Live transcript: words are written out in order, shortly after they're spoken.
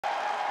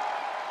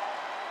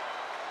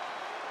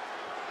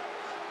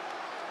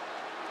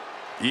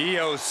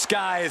Iyo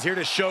Sky is here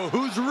to show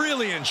who's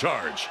really in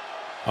charge.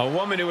 A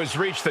woman who has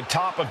reached the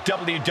top of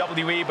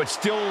WWE but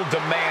still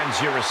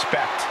demands your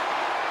respect.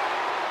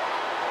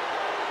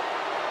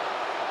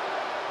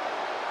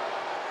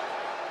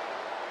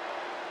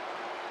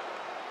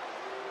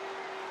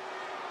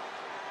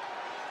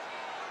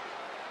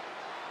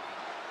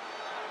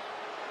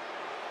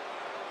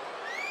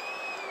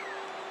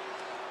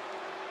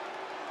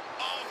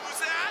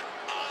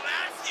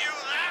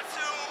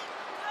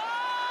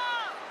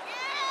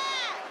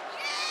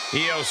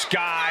 Iyo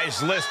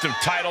Sky's list of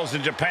titles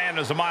in Japan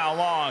is a mile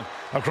long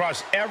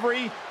across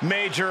every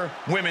major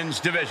women's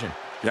division.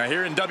 Yeah,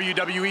 here in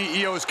WWE,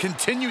 Io's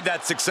continued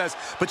that success,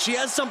 but she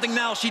has something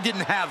now she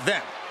didn't have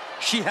then.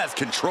 She has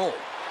control.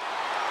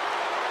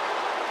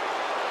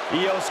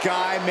 Iyo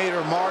Sky made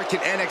her mark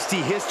in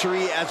NXT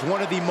history as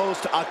one of the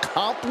most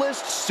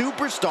accomplished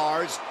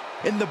superstars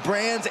in the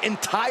brand's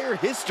entire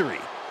history.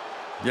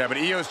 Yeah, but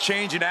Io's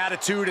change in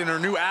attitude and her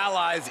new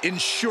allies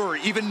ensure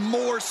even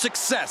more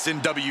success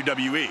in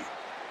WWE.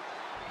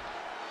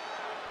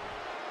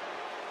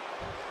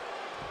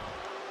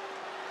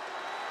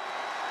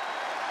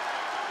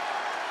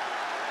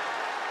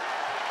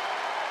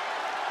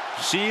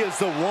 She is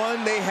the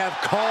one they have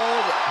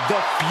called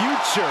the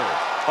future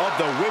of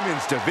the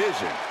women's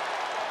division.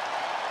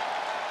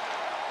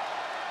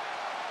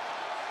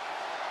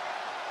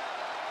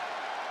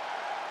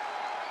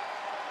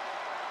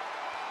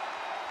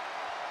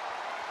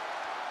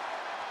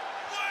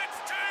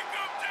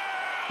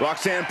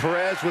 Roxanne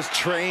Perez was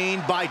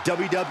trained by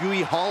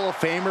WWE Hall of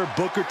Famer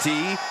Booker T,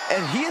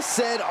 and he has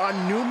said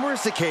on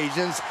numerous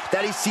occasions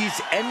that he sees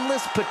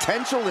endless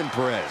potential in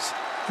Perez.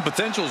 The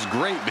potential's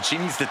great, but she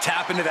needs to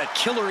tap into that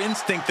killer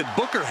instinct that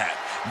Booker had.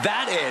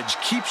 That edge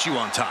keeps you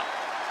on top.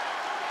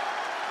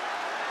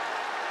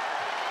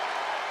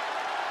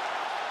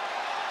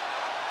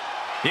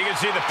 You can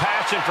see the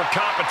passion for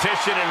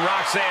competition in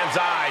Roxanne's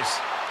eyes.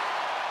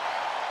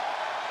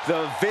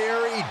 The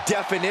very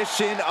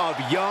definition of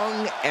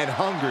young and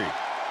hungry.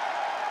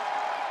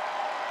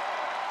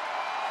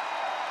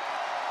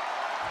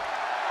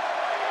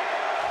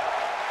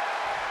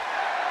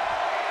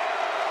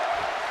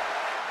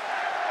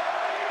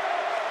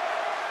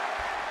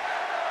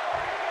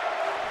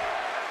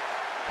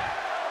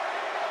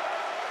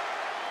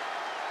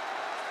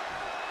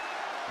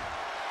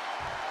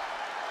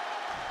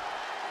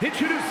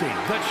 Introducing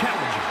the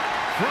challenger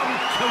from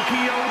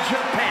Tokyo,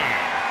 Japan,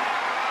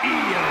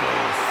 Iyo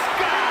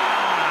Sky.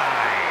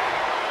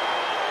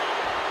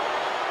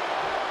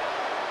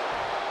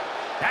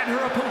 And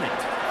her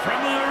opponent from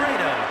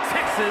Laredo,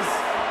 Texas,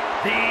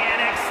 the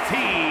NXT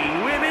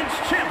Women's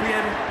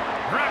Champion,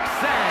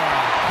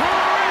 Roxanne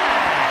Perez.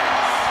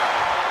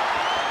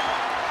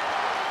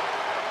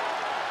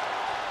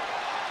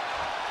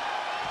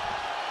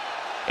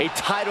 A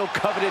title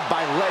coveted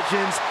by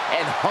legends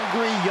and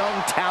hungry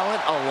young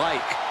talent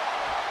alike.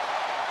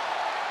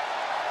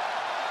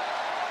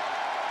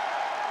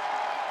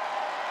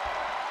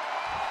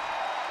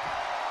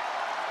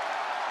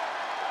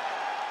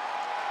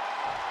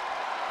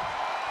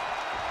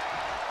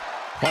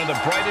 One of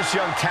the brightest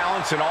young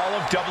talents in all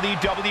of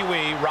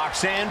WWE,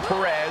 Roxanne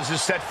Perez,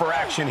 is set for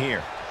action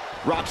here.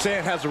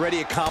 Roxanne has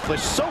already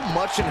accomplished so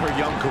much in her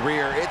young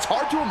career, it's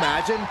hard to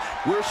imagine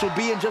where she'll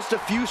be in just a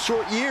few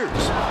short years.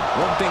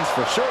 One thing's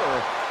for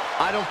sure,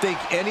 I don't think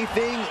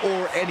anything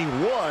or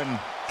anyone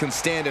can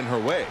stand in her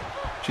way.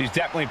 She's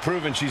definitely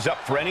proven she's up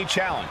for any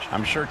challenge.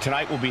 I'm sure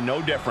tonight will be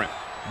no different.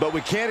 But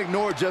we can't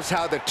ignore just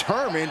how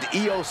determined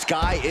Iyo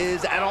Sky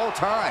is at all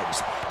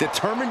times.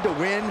 Determined to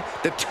win,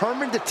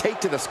 determined to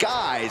take to the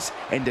skies,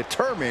 and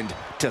determined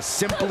to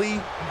simply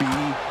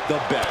be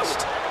the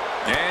best.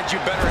 And you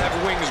better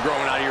have wings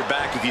growing out of your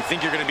back if you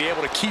think you're going to be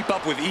able to keep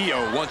up with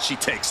Iyo once she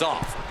takes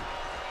off.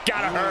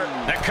 Gotta hurt.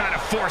 That kind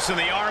of force in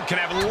the arm can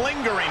have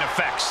lingering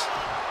effects.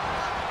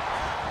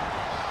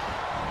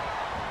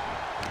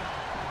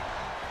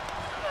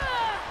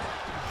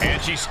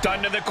 And she's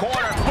stunned in the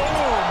corner.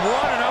 Boom!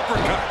 What an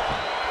uppercut.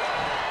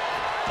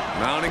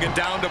 Mounting a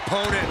downed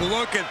opponent.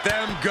 Look at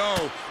them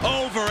go.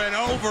 Over and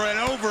over and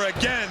over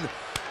again.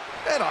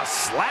 And a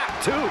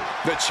slap, too.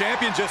 The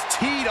champion just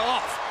teed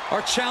off.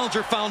 Our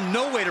challenger found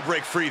no way to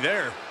break free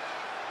there.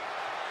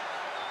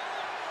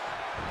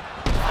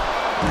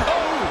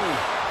 Oh!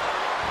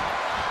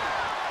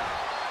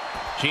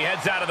 She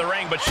heads out of the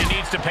ring, but she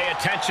needs to pay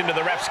attention to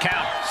the ref's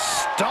count.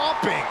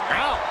 Stomping.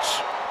 Ouch.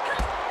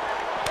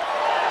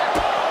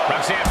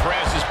 Roxanne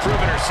Perez has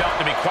proven herself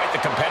to be quite the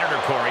competitor,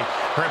 Corey.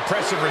 Her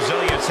impressive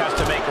resilience has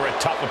to make her a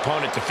tough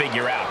opponent to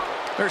figure out.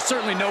 There's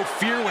certainly no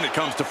fear when it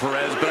comes to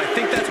Perez, but I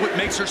think that's what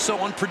makes her so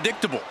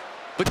unpredictable.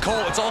 But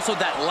Cole, it's also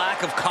that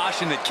lack of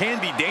caution that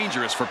can be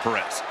dangerous for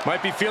Perez.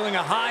 Might be feeling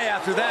a high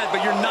after that,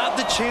 but you're not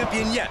the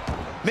champion yet.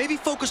 Maybe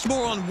focus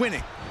more on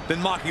winning than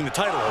mocking the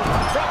title holder.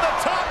 From the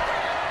top,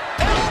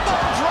 elbow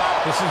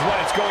drop. This is what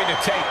it's going to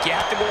take. You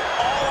have to go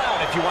all out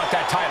if you want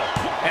that title.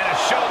 And a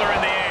shoulder in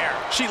the air.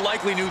 She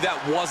likely knew that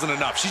wasn't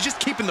enough. She's just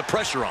keeping the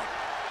pressure on.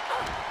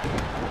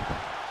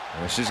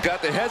 And she's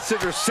got the head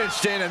scissors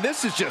cinched in, and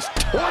this is just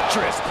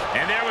torturous.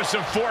 And there was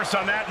some force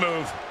on that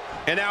move.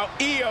 And now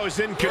Iyo's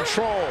in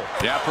control.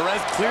 Yeah,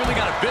 Perez clearly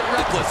got a bit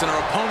reckless, and her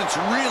opponent's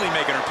really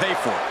making her pay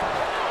for it.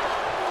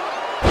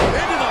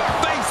 Into the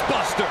face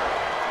buster.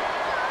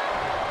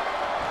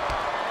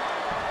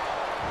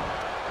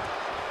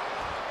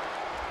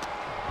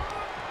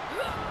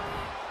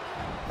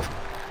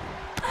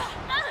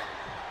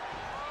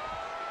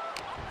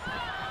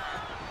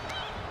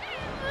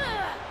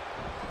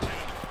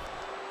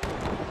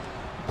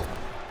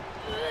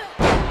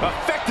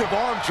 Effective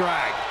arm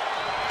drag.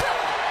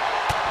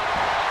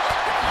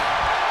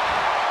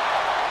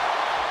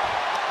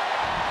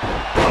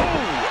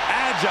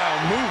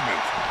 Agile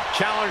movement.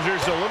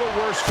 Challenger's a little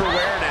worse for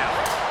wear now.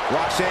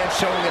 Roxanne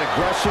showing an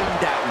aggression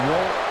that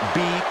won't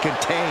be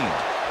contained.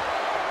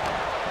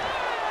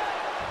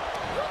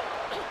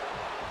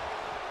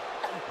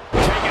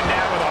 Taken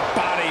down with a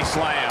body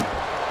slam.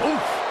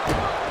 Oof.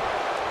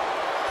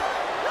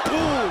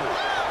 Ooh.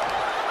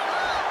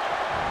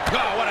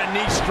 Oh, what a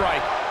knee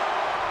strike.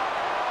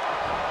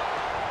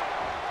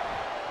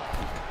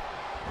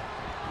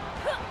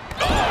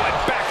 Oh, and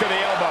back of the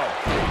elbow.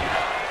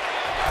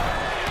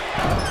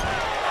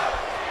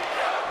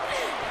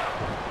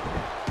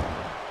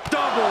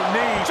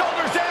 Knee.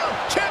 Shoulders down.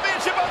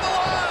 Championship on the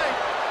line.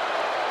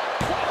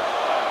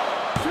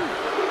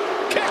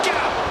 Kick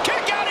out.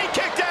 Kick out. He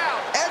kicked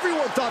out.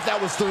 Everyone thought that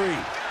was 3.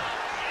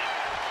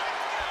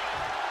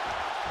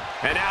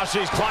 And now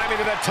she's climbing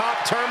to the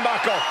top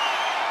turnbuckle.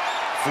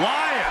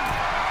 Flying.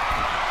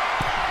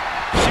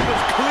 She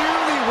was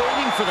clearly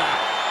waiting for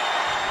that.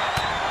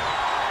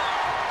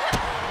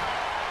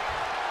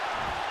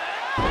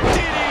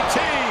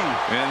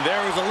 And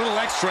there was a little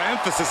extra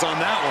emphasis on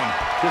that one.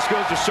 This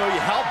goes to show you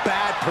how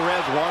bad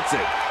Perez wants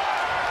it.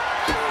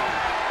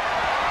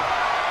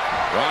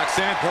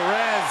 Roxanne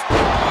Perez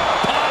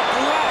pop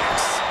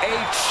rocks. A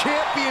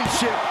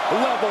championship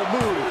level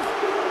move.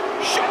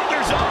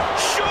 Shoulders up.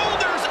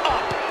 Shoulders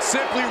up.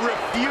 Simply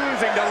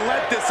refusing to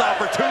let this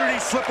opportunity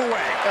slip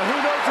away. And who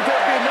knows if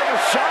there'll be another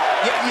shot.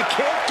 Yet you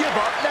can't give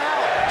up now.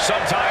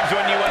 Sometimes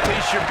when you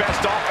unleash your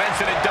best offense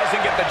and it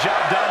doesn't get the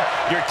job done,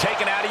 you're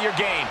taken out of your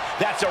game.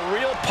 That's a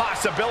real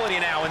possibility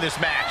now in this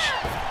match.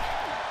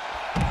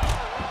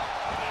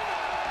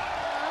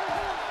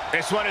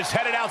 This one is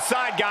headed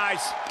outside,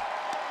 guys.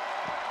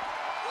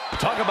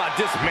 Talk about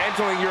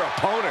dismantling your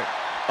opponent.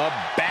 A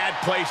bad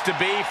place to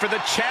be for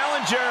the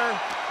challenger.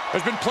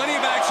 There's been plenty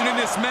of action in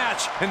this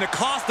match, and the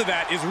cost of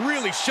that is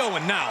really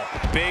showing now.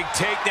 Big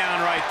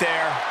takedown right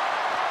there.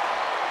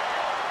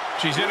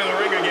 She's into the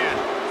ring again.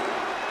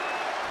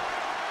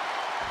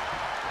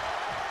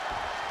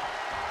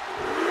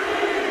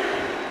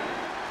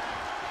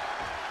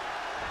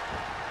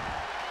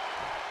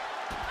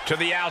 To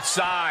the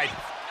outside.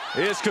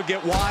 This could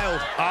get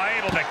wild.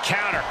 Able to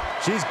counter.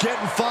 She's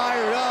getting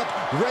fired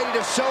up, ready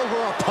to show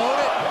her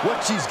opponent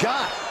what she's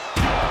got.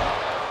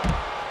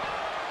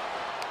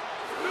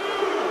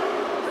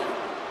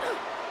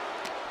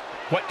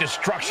 What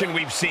destruction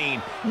we've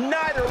seen.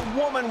 Neither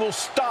woman will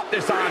stop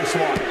this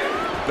onslaught.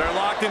 They're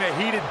locked in a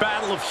heated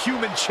battle of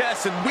human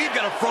chess, and we've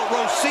got a front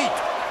row seat.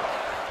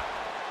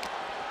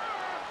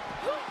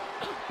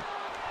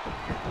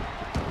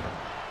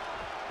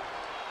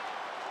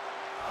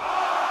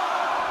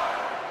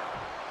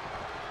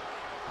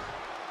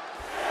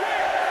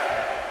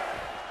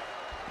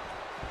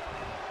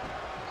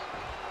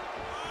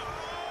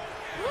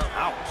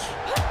 Ouch.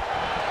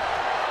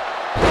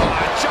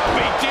 A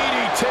jumping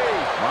DDT.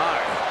 My.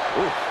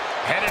 Ooh.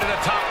 Headed to the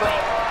top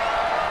rope.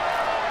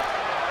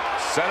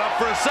 Set up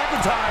for a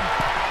second time.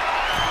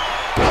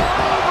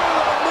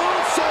 Over the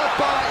moonsault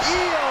by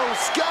Iyo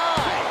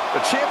Sky.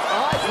 The champ's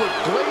eyes were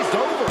glazed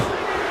over.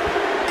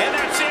 And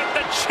that's it.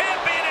 The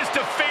champion is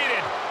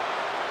defeated.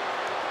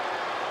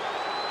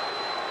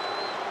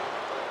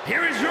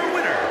 Here is your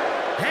winner,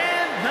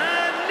 and the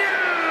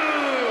new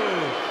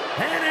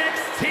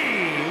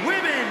NXT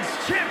Women's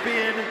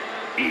Champion,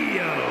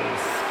 Iyo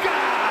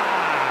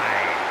Sky.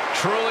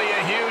 Truly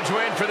a huge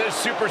win for this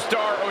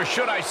superstar, or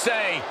should I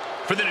say,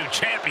 for the new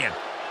champion.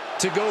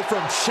 To go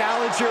from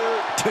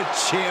challenger to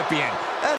champion.